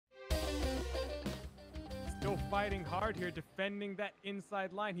still fighting hard here, defending that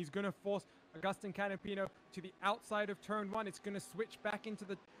inside line. He's going to force Augustin Canapino to the outside of turn 1. It's going to switch back into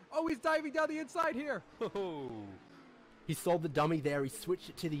the... Oh, he's diving down the inside here! Oh. He sold the dummy there, he switched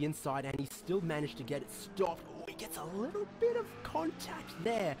it to the inside, and he still managed to get it stopped. Oh, he gets a little bit of contact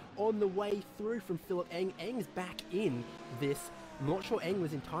there on the way through from Philip Eng. Eng's back in this. I'm not sure Eng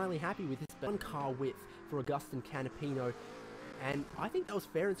was entirely happy with this, but one car width for Augustin Canapino. And I think that was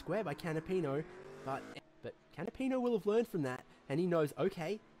fair and square by Canapino, but Canapino will have learned from that, and he knows,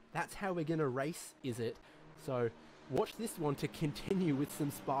 okay, that's how we're going to race, is it? So watch this one to continue with some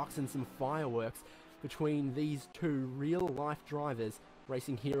sparks and some fireworks between these two real-life drivers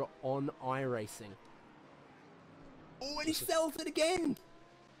racing here on iRacing. Oh, and he sells it again!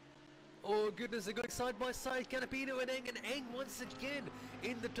 Oh goodness, they're going side by side, Canapino and Eng once again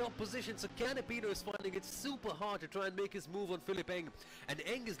in the top position. So Canapino is finding it super hard to try and make his move on Philip Eng. And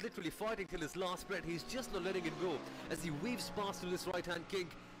Eng is literally fighting till his last breath. He's just not letting it go as he weaves past through this right-hand kink.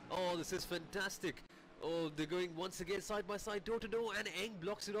 Oh, this is fantastic. Oh, they're going once again side by side, door to door, and Eng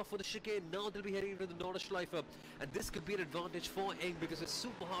blocks it off for the chicane. Now they'll be heading into the Nordschleife, and this could be an advantage for Eng because it's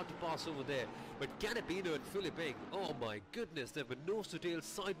super hard to pass over there. But Canapino and Philip Eng, oh my goodness, they've been nose to tail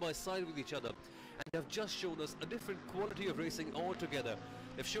side by side with each other, and they've just shown us a different quality of racing altogether.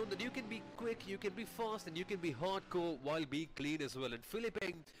 They've shown that you can be quick, you can be fast, and you can be hardcore while being clean as well. And Philip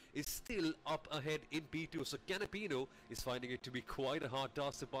Eng is still up ahead in P2, so Canapino is finding it to be quite a hard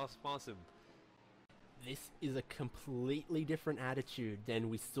task to pass him. This is a completely different attitude than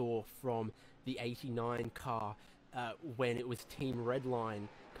we saw from the 89 car when it was Team Redline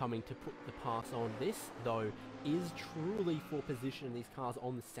coming to put the pass on. This, though, is truly for positioning these cars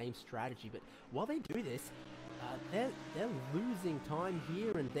on the same strategy. But while they do this, they're losing time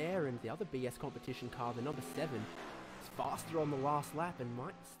here and there, and the other BS competition car, the number 7, is faster on the last lap and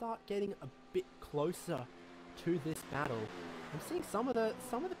might start getting a bit closer to this battle. I'm seeing some of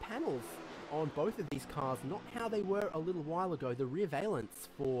the panels on both of these cars, not how they were a little while ago. The rear valence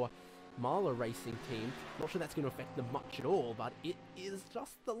for Marla Racing Team, not sure that's going to affect them much at all, but it is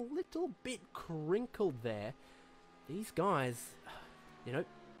just a little bit crinkled there. These guys, you know,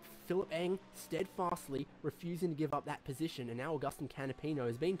 Philip Eng steadfastly refusing to give up that position, and now Augustin Canapino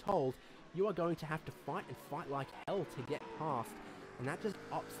has been told, you are going to have to fight and fight like hell to get past, and that just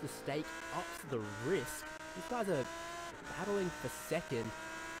ups the stake, ups the risk. These guys are battling for second.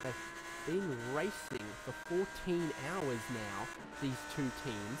 They've been racing for 14 hours now, these two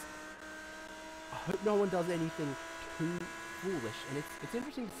teams. I hope no one does anything too foolish, and it's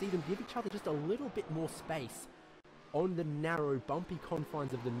interesting to see them give each other just a little bit more space on the narrow, bumpy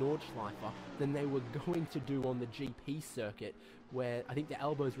confines of the Nordschleife than they were going to do on the GP circuit, where I think the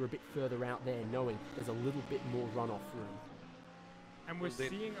elbows were a bit further out there, knowing there's a little bit more runoff room. And we're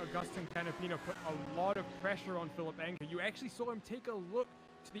seeing Augustin Canapino put a lot of pressure on Philip Eng. You actually saw him take a look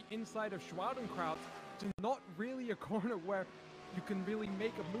to the inside of Schwaudenkraut. It's not really a corner where you can really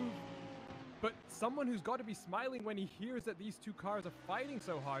make a move. But someone who's got to be smiling when he hears that these two cars are fighting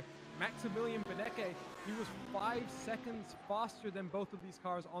so hard, Maximilian Benecke, he was 5 seconds faster than both of these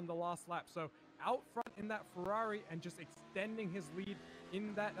cars on the last lap. So out front in that Ferrari and just extending his lead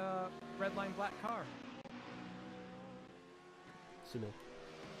in that red line black car. Sunil.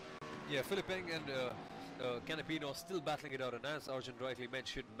 Yeah, Philip Eng and Canapino still battling it out, and as Arjun rightly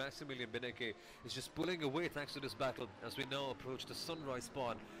mentioned, Maximilian Benecke is just pulling away thanks to this battle as we now approach the sunrise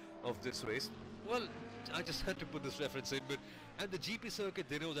part of this race. Well, I just had to put this reference in, but at the GP circuit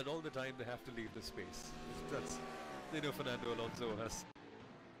they know that all the time they have to leave the space. They know Fernando Alonso has.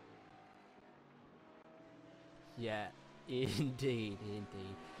 Yeah, indeed.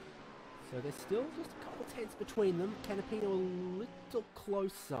 So there's still just a couple tenths between them. Canapino a little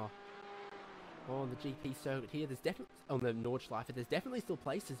closer on the GP circuit here. There's definitely, on the Nordschleife, there's definitely still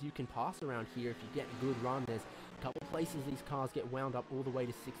places you can pass around here if you get a good run. There's a couple places these cars get wound up all the way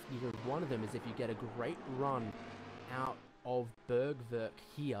to 6th gear, and one of them is if you get a great run out of Bergwerk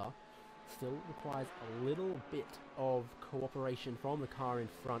here. Still requires a little bit of cooperation from the car in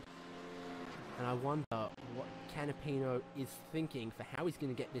front. And I wonder what Canapino is thinking for how he's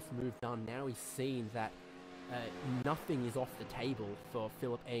going to get this move done. Now he's seen that nothing is off the table for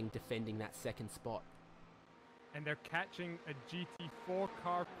Philip Eng defending that second spot. And they're catching a GT4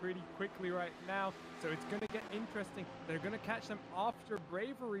 car pretty quickly right now, so it's going to get interesting. They're going to catch them after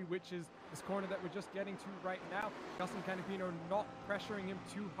Bravery, which is this corner that we're just getting to right now. Augustin Canapino not pressuring him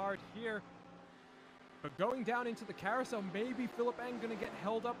too hard here. But going down into the carousel, maybe Philip Eng going to get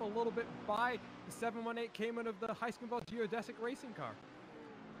held up a little bit by the 718 Cayman of the Highscombe Geodesic racing car.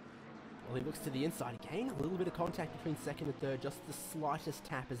 Well, he looks to the inside again, a little bit of contact between second and third, just the slightest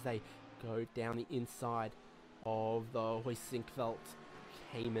tap as they go down the inside of the Hoysinkveld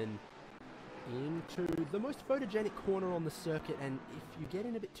Cayman into the most photogenic corner on the circuit, and if you get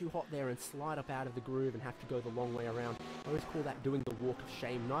in a bit too hot there and slide up out of the groove and have to go the long way around, I always call that doing the walk of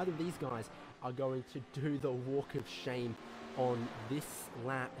shame. Neither of these guys are going to do the walk of shame on this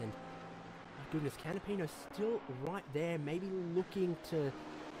lap, and my goodness, Canapino's still right there, maybe looking to...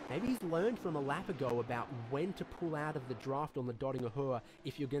 Maybe he's learned from a lap ago about when to pull out of the draft on the Dotting Ahua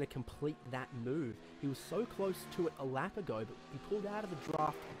if you're going to complete that move. He was so close to it a lap ago, but he pulled out of the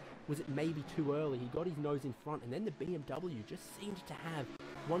draft. Was it maybe too early? He got his nose in front, and then the BMW just seemed to have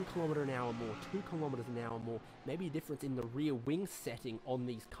 1 kilometer an hour more, 2 kilometers an hour more, maybe a difference in the rear wing setting on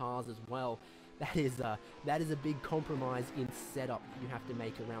these cars as well. That is a big compromise in setup that you have to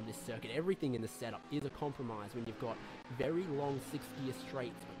make around this circuit. Everything in the setup is a compromise when you've got very long 6-gear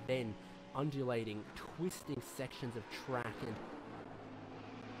straights, but then undulating, twisting sections of track. And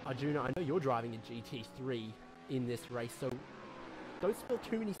Arjuna, I know you're driving a GT3 in this race, so don't spill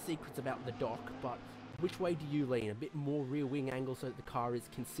too many secrets about the dock, but which way do you lean? A bit more rear wing angle so that the car is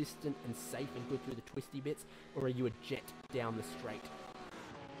consistent and safe and good through the twisty bits, or are you a jet down the straight?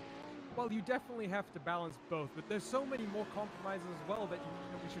 Well, you definitely have to balance both, but there's so many more compromises as well that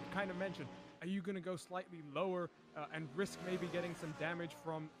we should kind of mention. Are you going to go slightly lower and risk maybe getting some damage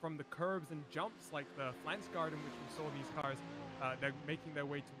from the curves and jumps like the Flansgarden, which we saw these cars they're making their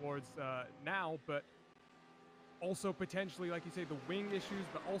way towards now, but also potentially, like you say, the wing issues,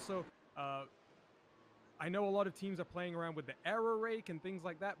 but also I know a lot of teams are playing around with the error rake and things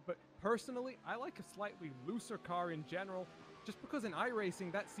like that, but personally, I like a slightly looser car in general, just because in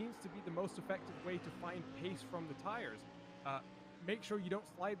iRacing, that seems to be the most effective way to find pace from the tires. Make sure you don't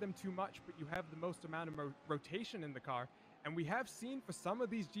slide them too much, but you have the most amount of rotation in the car. And we have seen for some of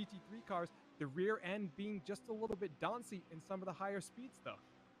these GT3 cars, the rear end being just a little bit dancy in some of the higher speed stuff.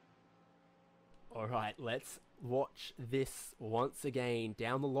 All right, let's watch this once again.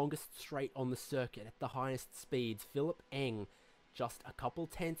 Down the longest straight on the circuit at the highest speeds, Philip Eng, just a couple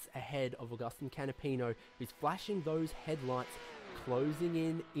tenths ahead of Augustin Canapino, who's flashing those headlights,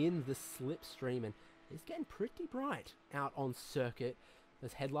 closing in the slipstream, and it's getting pretty bright out on circuit.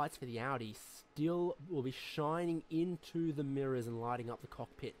 Those headlights for the Audi still will be shining into the mirrors and lighting up the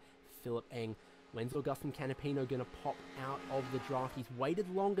cockpit. Philip Eng, when's Augustin Canapino going to pop out of the draft? He's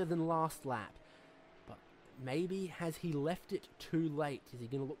waited longer than last lap, but maybe has he left it too late? Is he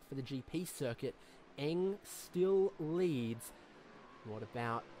going to look for the GP circuit? Eng still leads. What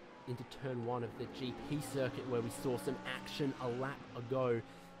about into turn 1 of the GP circuit where we saw some action a lap ago?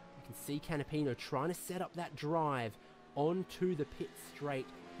 You can see Canapino trying to set up that drive onto the pit straight.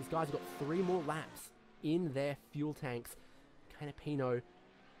 These guys have got 3 more laps in their fuel tanks. Canapino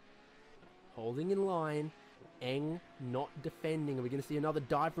holding in line. Eng not defending. Are we going to see another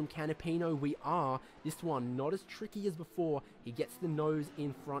dive from Canapino? We are. This one not as tricky as before. He gets the nose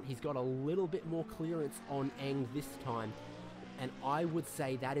in front. He's got a little bit more clearance on Eng this time. And I would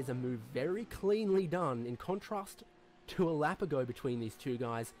say that is a move very cleanly done, in contrast to a lap ago between these two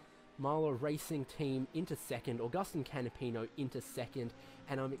guys. Marlow Racing Team into second, Augustin Canapino into second,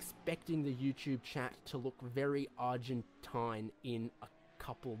 and I'm expecting the YouTube chat to look very Argentine in a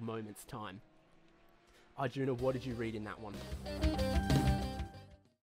couple moments' time. Arjuna, what did you read in that one?